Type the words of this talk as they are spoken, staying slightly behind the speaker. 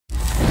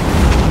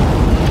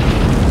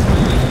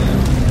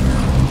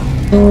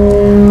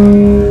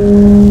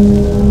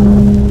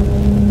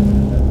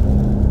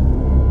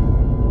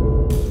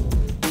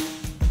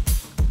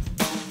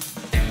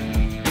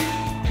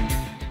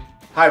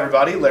Hi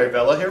everybody, Larry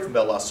Vela here from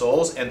BoLS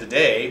Souls, and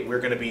today we're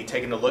going to be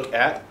taking a look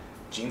at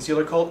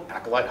Genestealer Cult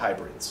Acolyte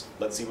Hybrids.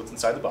 Let's see what's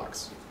inside the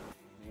box.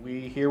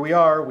 Here we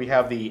are. We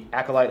have the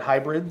Acolyte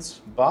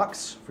Hybrids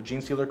box for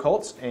Genestealer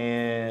Cults,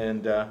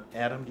 and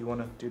Adam, do you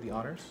want to do the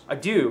honors? I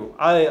do.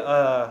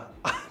 I'm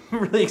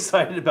really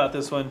excited about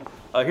this one.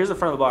 Here's the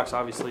front of the box,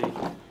 obviously.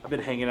 I've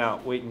been hanging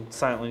out, waiting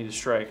silently to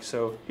strike.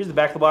 So here's the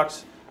back of the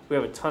box. We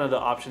have a ton of the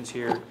options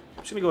here.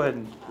 I'm just gonna go ahead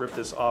and rip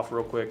this off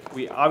real quick.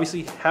 We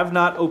obviously have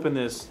not opened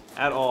this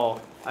at all.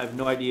 I have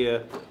no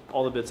idea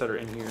all the bits that are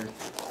in here.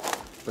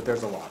 But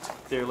there's a lot.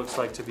 There looks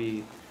like to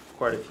be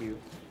quite a few.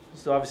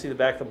 So obviously the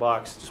back of the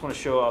box. Just want to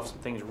show off some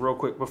things real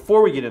quick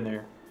before we get in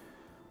there.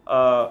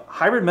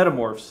 Hybrid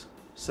Metamorphs.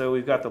 So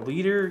we've got the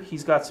leader.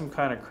 He's got some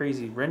kind of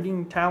crazy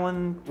rending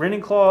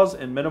claws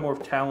and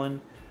metamorph talon.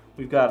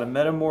 We've got a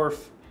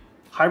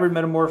hybrid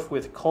metamorph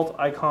with cult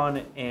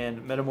icon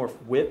and metamorph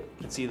whip.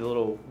 You can see the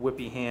little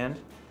whippy hand.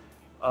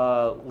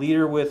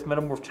 Leader with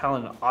metamorph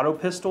talon and auto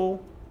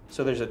pistol.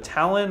 So there's a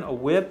talon, a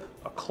whip,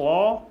 a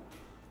claw,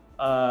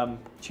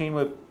 chain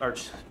whip,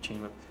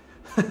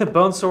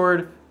 bone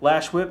sword,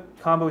 lash whip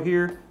combo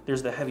here.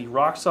 There's the heavy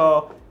rock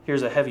saw.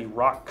 Here's a heavy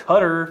rock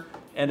cutter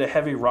and a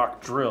heavy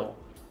rock drill.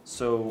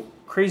 So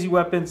crazy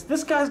weapons.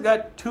 This guy's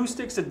got 2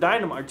 sticks of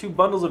dynamite, or 2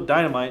 bundles of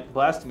dynamite,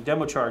 blasting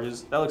demo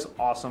charges. That looks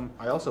awesome.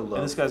 I also love.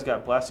 And this guy's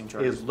got blasting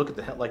charges. Look at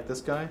the head. Like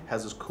this guy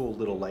has this cool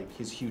little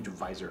his huge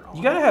visor on.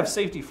 You gotta have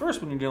safety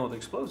first when you're dealing with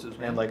explosives,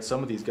 man. And like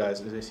some of these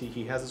guys, as I see,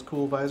 he has this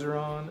cool visor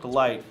on. The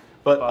light.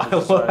 But I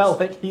love how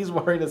he's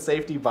wearing a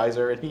safety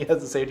visor, and he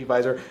has a safety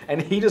visor,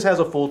 and he just has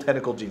a full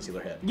tentacle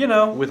Genestealer head. You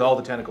know, with all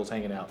the tentacles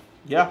hanging out.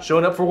 Yeah.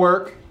 Showing up for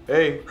work.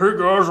 Hey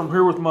guys, I'm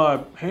here with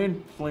my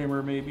hand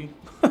flamer, maybe.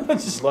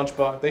 Just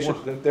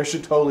lunchbox. There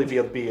should totally be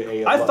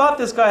a I thought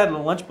this guy had a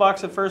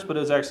lunchbox at first, but it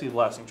was actually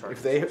blasting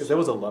charges. If there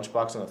was a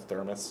lunchbox and a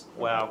thermos.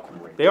 Wow.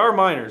 They are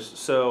miners,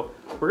 so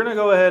we're gonna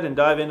go ahead and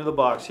dive into the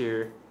box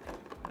here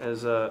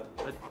as I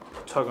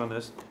tug on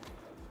this.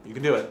 You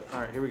can do it.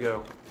 All right, here we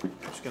go.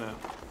 Just gonna.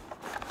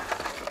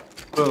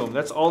 Boom,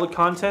 that's all the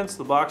contents.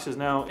 The box is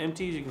now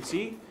empty, as you can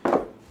see.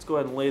 Let's go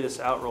ahead and lay this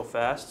out real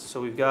fast.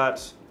 So we'll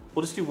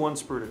just do 1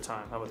 sprue at a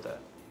time. How about that?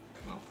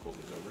 I'll pull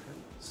these over here.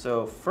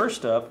 So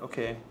first up,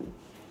 okay,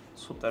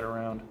 let's flip that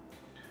around.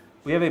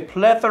 We have a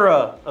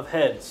plethora of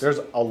heads. There's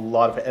a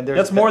lot of, and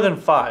that's more than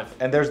 5.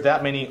 And there's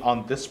that many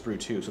on this sprue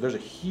too, so there's a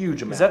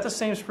huge amount. Is that the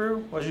same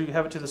sprue? Why did you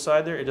have it to the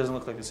side there? It doesn't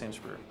look like the same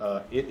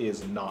sprue. It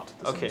is not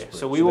the same sprue. Okay,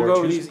 so we will go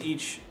over these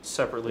each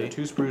separately. There are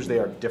 2 sprues, they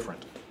are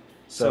different.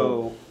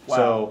 So wow.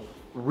 So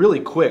really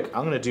quick,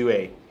 I'm gonna do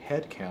a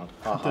head count.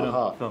 Ha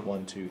ha ha.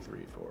 1, 2, 3,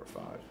 4,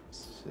 5,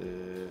 6.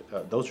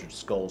 Those are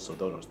skulls, so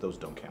those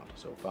don't count.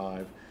 So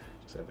 5,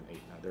 7, 8,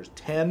 9. There's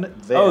 10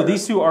 there. Oh,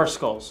 these 2 are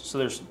skulls. So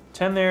there's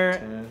 10 there.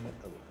 10, 11.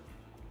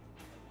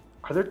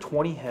 Are there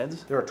 20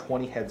 heads? There are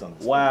 20 heads on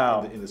this.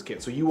 Wow. In this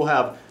kit, so you will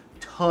have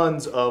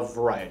tons of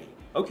variety.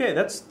 Okay,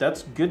 that's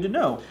good to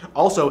know.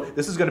 Also,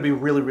 this is going to be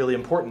really, really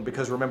important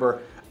because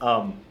remember,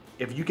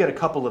 if you get a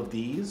couple of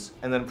these,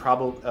 and then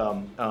probably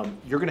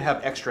you're going to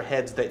have extra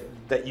heads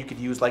that you could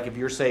use, like if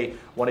you're, say,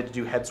 wanted to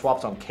do head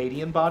swaps on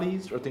Cadian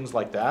bodies or things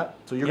like that.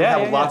 So you're going to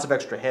have lots of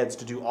extra heads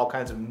to do all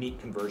kinds of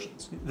neat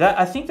conversions.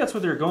 I think that's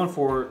what they're going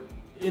for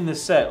in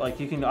this set. Like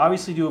you can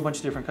obviously do a bunch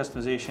of different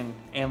customization,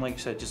 and like you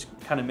said, just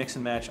kind of mix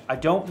and match. I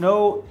don't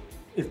know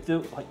if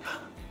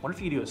what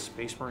if you do a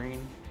Space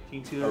Marine? Can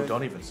you do that? Oh,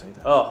 don't even say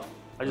that. Oh,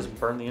 I just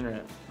burned the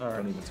internet. All right.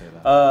 Don't even say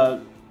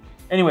that.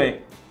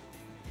 Anyway,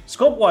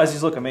 sculpt-wise,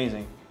 these look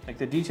amazing. Like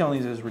the detail on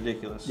these is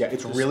ridiculous. Yeah,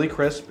 it's really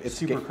crisp. It's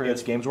super crisp.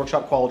 It's Games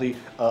Workshop quality.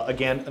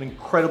 Again, an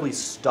incredibly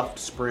stuffed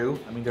sprue.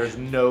 I mean, there's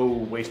no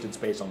wasted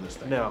space on this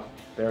thing. No.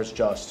 There's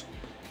just,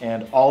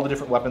 and all the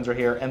different weapons are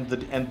here, and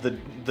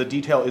the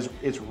detail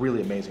is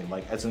really amazing.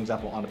 Like as an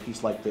example, on a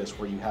piece like this,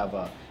 where you have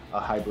a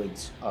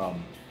hybrid's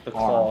the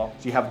claw. arm.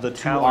 So you have the 2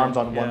 talon, arms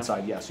on one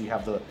side. Yeah. So you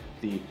have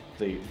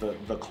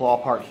the claw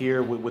part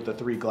here with the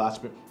 3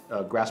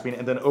 grasping,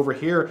 and then over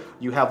here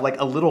you have like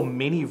a little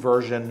mini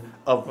version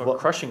of a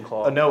crushing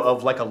claw. No,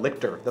 of like a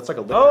lictor. That's like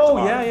a lictor.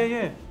 Oh yeah.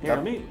 Here,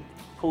 let me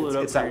pull it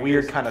up. It's that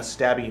weird kind of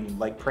stabbing,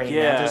 like praying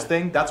mantis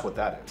thing. That's what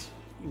that is.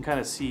 You can kind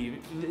of see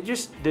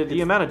just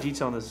the amount of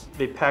detail on this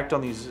they packed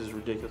on these is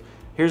ridiculous.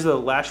 Here's the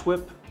lash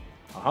whip.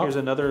 Here's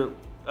another.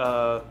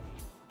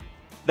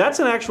 That's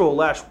an actual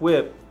lash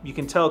whip. You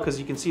can tell because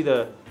you can see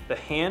the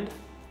hand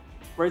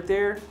right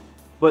there.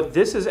 But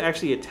this is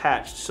actually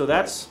attached, so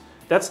that's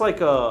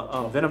like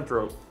a venom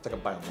throat. It's like a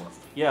biomorph.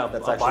 Yeah,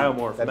 that's a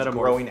biomorph. That's metamorph.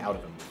 growing out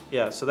of him.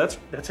 Yeah, so that's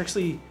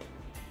actually.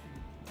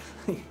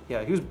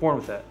 Yeah, he was born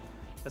with that.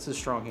 That's his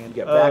strong hand.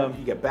 You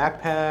get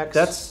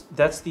backpacks.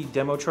 That's the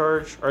demo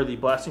charge or the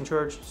blasting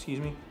charge. Excuse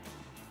me.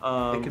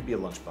 It could be a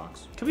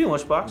lunchbox. Could be a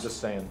lunchbox. I'm just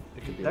saying.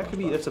 It could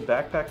be. That's a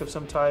backpack of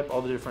some type.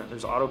 All the different.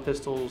 There's auto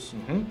pistols.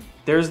 Mm-hmm.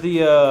 There's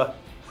the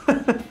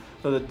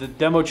the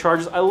demo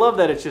charges. I love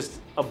that it's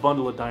just a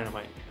bundle of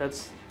dynamite.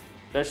 That's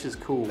just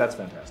cool. That's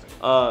fantastic.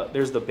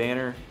 There's the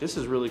banner. This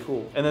is really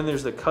cool. And then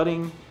there's the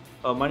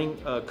mining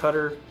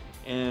cutter,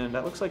 and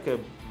that looks like a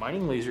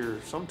mining laser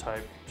of some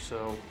type.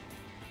 So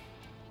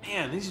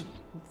Man, these are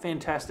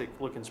fantastic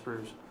looking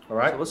sprues. All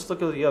right. So let's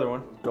look at the other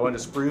one. Go into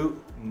sprue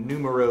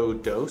numero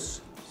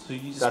dos. So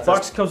this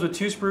box comes with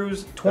 2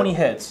 sprues, 20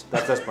 heads.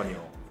 That's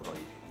Espanol.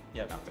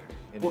 Yep. Out there.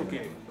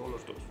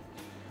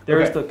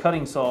 There's the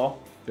cutting saw.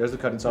 There's the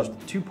cutting saw. There's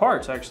 2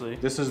 parts actually.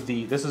 This is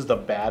the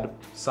bad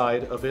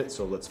side of it.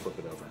 So let's flip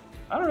it over.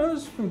 I don't know.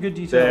 There's some good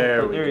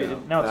detail. There we go.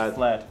 Now it's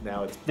flat.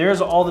 Now it's.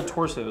 There's all the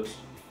torsos.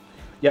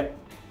 Yep.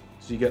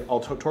 So you get all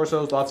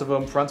torsos, lots of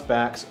them, fronts,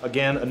 backs.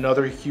 Again,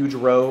 another huge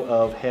row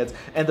of heads.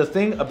 And the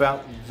thing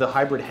about the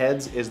hybrid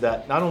heads is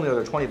that not only are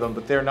there 20 of them,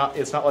 but they're not.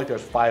 It's not like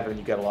there's 5 and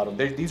you get a lot of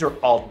them. These are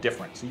all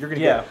different. So you're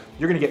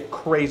gonna get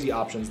crazy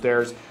options.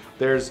 There's.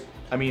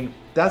 I mean,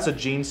 that's a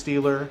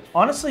Genestealer.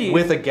 Honestly,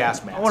 with a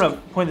gas mask. I want to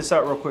point this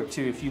out real quick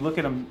too. If you look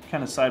at them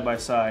kind of side by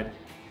side,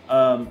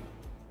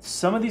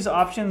 some of these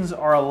options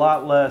are a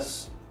lot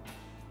less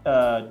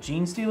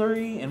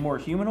Genestealer-y and more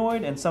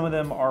humanoid, and some of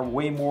them are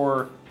way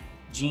more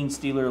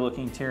Genestealer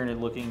looking, Tyranid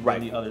looking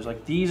than the others.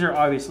 Like these are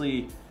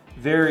obviously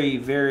very,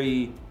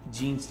 very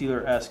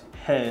Genestealer-esque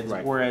heads,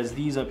 whereas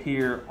these up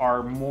here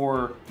are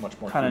much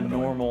more kind of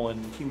normal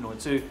and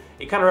humanoid. So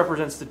it kind of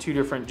represents the 2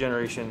 different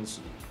generations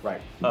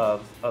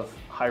of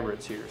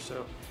hybrids here.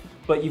 So,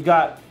 but you've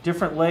got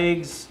different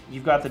legs,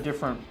 you've got the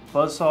different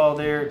buzzsaw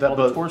there, all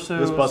the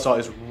torsos. This buzzsaw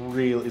is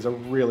a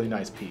really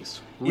nice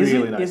piece.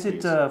 Really nice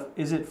piece.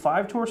 Is it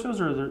 5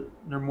 torsos or are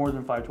there more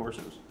than 5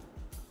 torsos?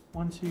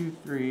 1, 2,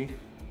 3,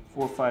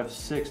 4, 5,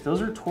 6.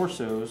 Those are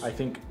torsos. I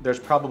think there's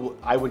probably,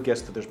 I would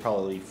guess that there's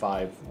probably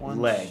 5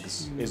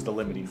 legs is the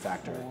limiting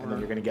factor. And then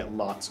you're going to get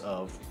lots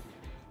of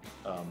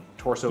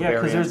torso variants.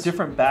 Yeah, because there's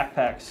different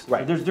backpacks.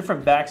 Right. There's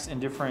different backs and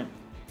different,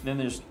 then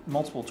there's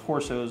multiple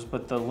torsos,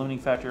 but the limiting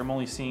factor, I'm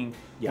only seeing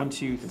 1,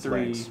 2,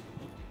 3,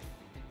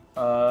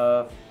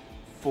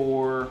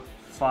 4,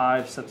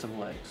 5 sets of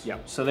legs. Yeah.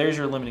 So there's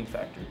your limiting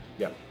factor.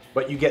 Yeah.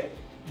 But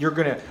you're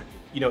going to,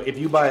 if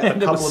you buy a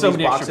couple of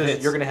these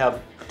boxes, you're going to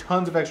have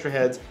tons of extra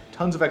heads,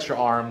 tons of extra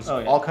arms,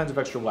 all kinds of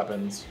extra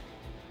weapons.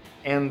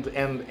 And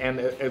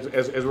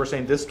as we're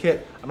saying, this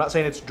kit, I'm not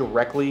saying it's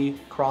directly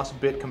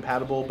cross-bit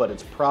compatible, but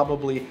it's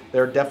probably,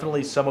 there are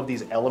definitely some of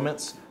these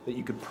elements that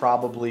you could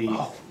probably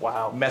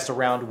mess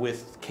around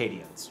with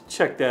Cadians.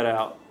 Check that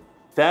out.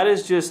 That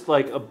is just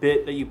like a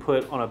bit that you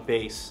put on a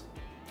base.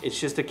 It's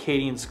just a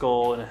Cadian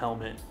skull and a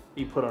helmet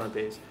you put on a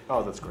base.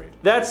 Oh, that's great.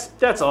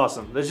 That's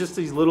awesome. There's just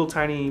these little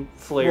tiny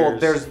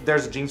flares. Well,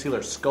 there's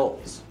Genestealer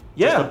skulls.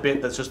 Yeah. Just a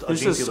bit that's just a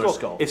Genestealer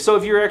skull.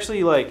 If you're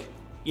actually like,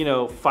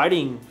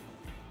 fighting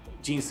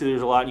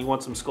Genestealers a lot and you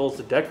want some skulls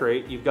to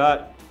decorate, you've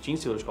got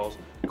Genestealer skulls.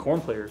 Corn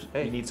players.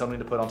 Hey. You need something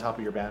to put on top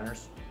of your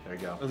banners? There you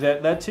go.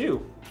 That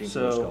too.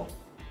 Genestealer skull.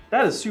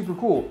 That is super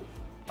cool.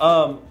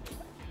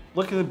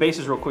 Look at the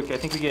bases real quick. I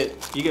think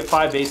you get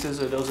 5 bases.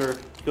 Those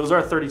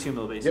are 32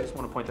 mil bases. I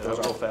want to point that out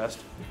real fast.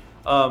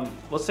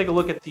 Let's take a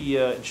look at the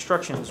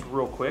instructions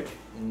real quick.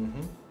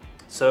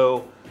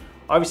 So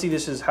obviously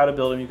this is how to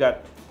build them. You've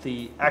got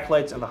the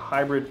Acolytes and the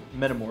Hybrid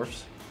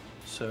Metamorphs.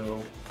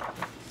 So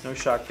no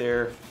shock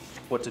there.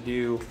 What to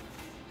do,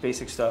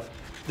 basic stuff.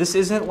 This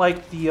isn't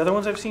like the other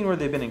ones I've seen where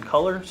they've been in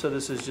color. So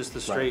this is just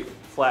the straight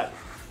flat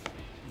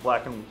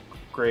black and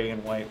gray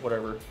and white,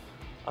 whatever.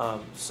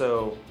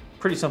 So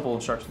pretty simple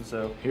instructions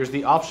though. Here's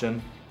the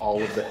option, all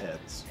of the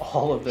heads.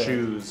 All of the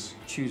heads.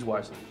 Choose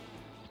wisely.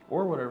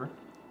 Or whatever.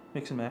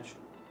 Mix and match.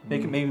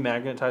 Make it, maybe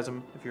magnetize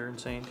them if you're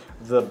insane.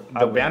 The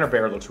banner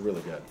bearer looks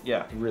really good.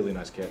 Yeah. Really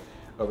nice kit.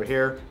 Over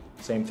here,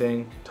 same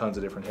thing. Tons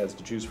of different heads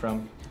to choose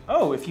from.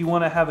 Oh, if you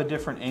want to have a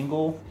different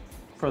angle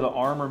for the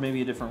arm or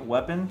maybe a different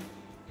weapon.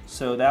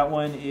 So that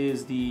one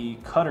is the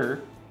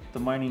cutter, the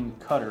mining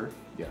cutter.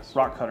 Yes.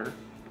 Rock cutter.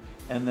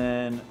 And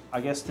then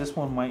I guess this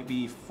one might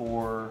be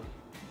for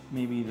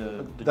maybe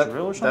the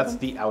drill or something? That's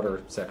the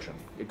outer section.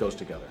 It goes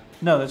together.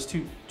 No, that's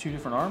two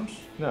different arms?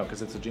 No,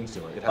 because it's a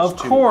Genestealer. It has of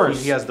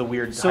course. He has the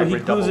weird so he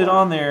glues it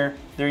on there.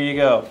 There you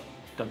go.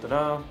 Dun, dun,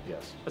 dun.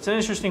 Yes. That's an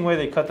interesting way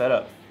they cut that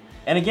up.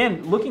 And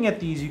again, looking at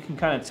these, you can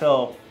kind of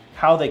tell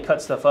how they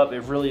cut stuff up.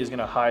 It really is going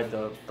to hide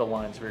the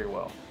lines very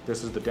well.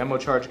 This is the demo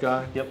charge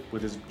guy. Yep.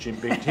 With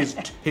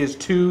his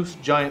 2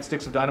 giant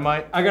sticks of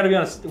dynamite. I got to be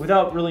honest,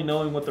 without really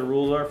knowing what the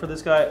rules are for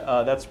this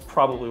guy, that's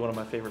probably one of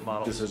my favorite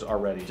models. This is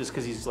already. Just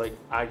because he's like,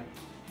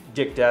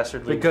 Dick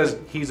Dastardly. Because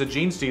he's a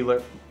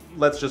Genestealer.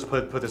 Let's just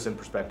put this in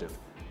perspective.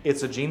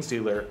 It's a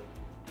Genestealer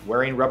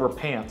wearing rubber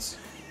pants,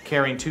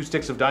 carrying 2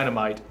 sticks of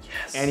dynamite,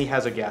 and he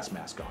has a gas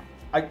mask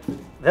on.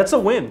 That's a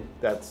win.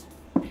 That's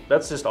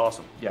just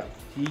awesome. Yeah,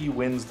 he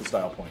wins the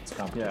style points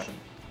competition. Yeah.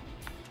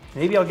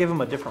 Maybe I'll give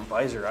him a different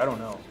visor. I don't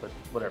know, but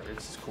whatever.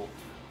 It's just cool.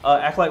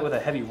 Acolyte with a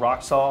heavy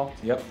rock saw.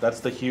 Yep, that's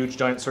the huge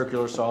giant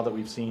circular saw that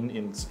we've seen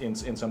in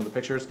some of the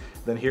pictures.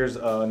 Then here's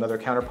another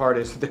counterpart.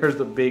 There's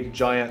the big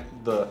giant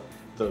the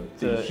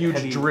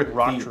huge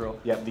rock drill.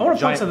 Yeah, I want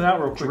to point something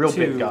out real quick drill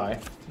too. bit guy.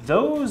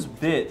 Those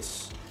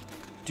bits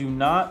do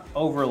not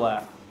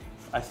overlap.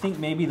 I think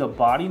maybe the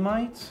body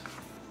might.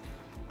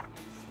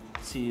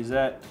 Let's see, is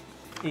that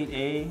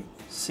 8A,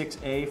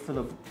 6A for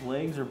the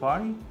legs or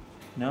body?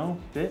 No,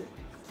 bit.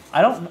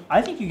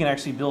 I think you can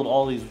actually build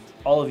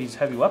all of these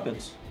heavy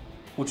weapons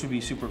which would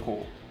be super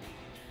cool.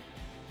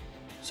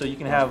 So you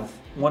can have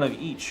one of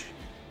each.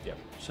 Yeah.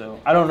 So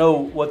I don't know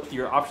what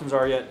your options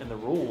are yet in the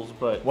rules,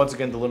 but once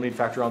again, the limiting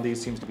factor on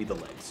these seems to be the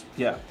legs.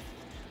 yeah.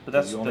 But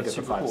that's You only get the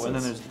super 5 cool. And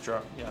then cents. there's the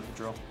drill. Yeah, the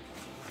drill.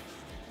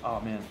 Oh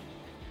man,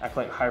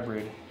 Acolyte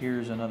Hybrid.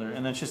 Here's another,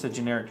 and then it's just a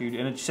generic dude,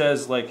 and it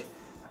says like,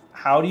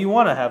 how do you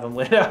want to have them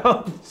laid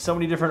out? So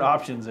many different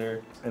options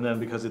there. And then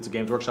because it's a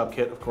Games Workshop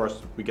kit, of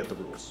course, we get the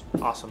rules.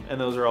 Awesome, and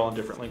those are all in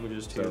different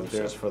languages too. So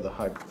there's for the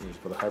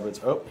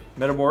hybrids. Oh,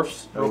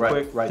 Metamorphs. Oh, Real right,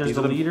 quick. right. There's These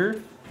the are the-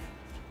 leader.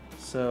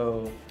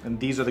 So and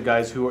these are the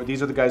guys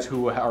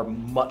who are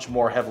much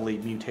more heavily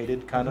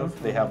mutated, kind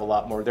of. They have a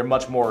lot more. They're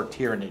much more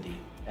tyrannidy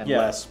and Yeah.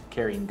 less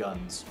carrying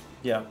guns.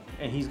 yeah,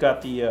 and he's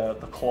got the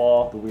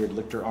claw The weird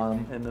lictor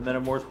arm. and the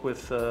metamorph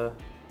with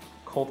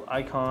cult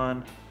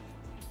icon,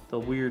 the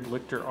weird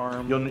lictor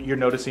arm. You're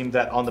noticing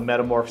that on the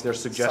metamorphs, they're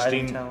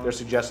Siding suggesting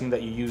talent.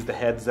 that you use the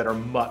heads that are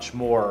much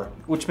more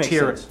Which makes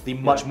sense. the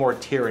much more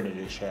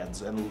tyrannidish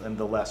heads and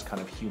the less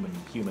kind of human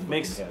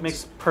makes heads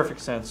makes perfect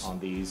sense. on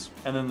these.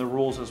 And then the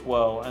rules as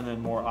well, and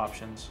then more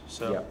options.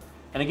 So, Yeah.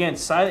 and again,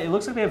 it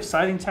looks like they have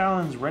siding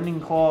talons, rending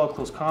claw,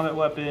 close combat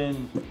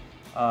weapon,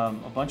 a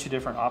bunch of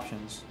different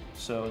options.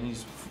 So and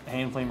these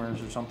hand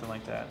flamers or something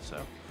like that. So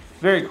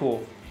very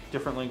cool,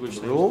 different language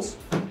things. Rules.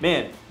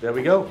 Man, There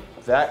we go.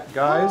 That,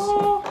 guys,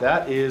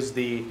 that is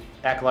the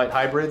Acolyte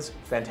Hybrids.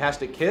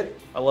 Fantastic kit.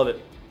 I love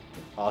it.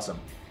 Awesome.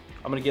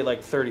 I'm gonna get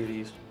like 30 of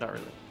these. Not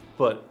really,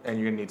 but And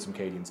you're gonna need some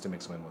Cadians to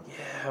mix them in with.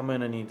 yeah, I'm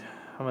gonna need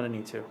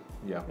to.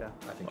 Yeah. Yeah.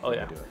 I think Oh you're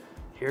yeah. gonna do it.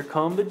 Here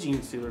come the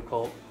Genestealer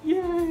Cult.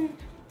 Yay!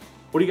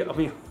 What do you got? I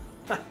mean,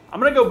 I'm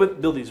gonna go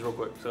build these real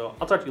quick. So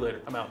I'll talk to you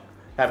later. I'm out.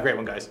 Have a great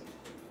one, guys.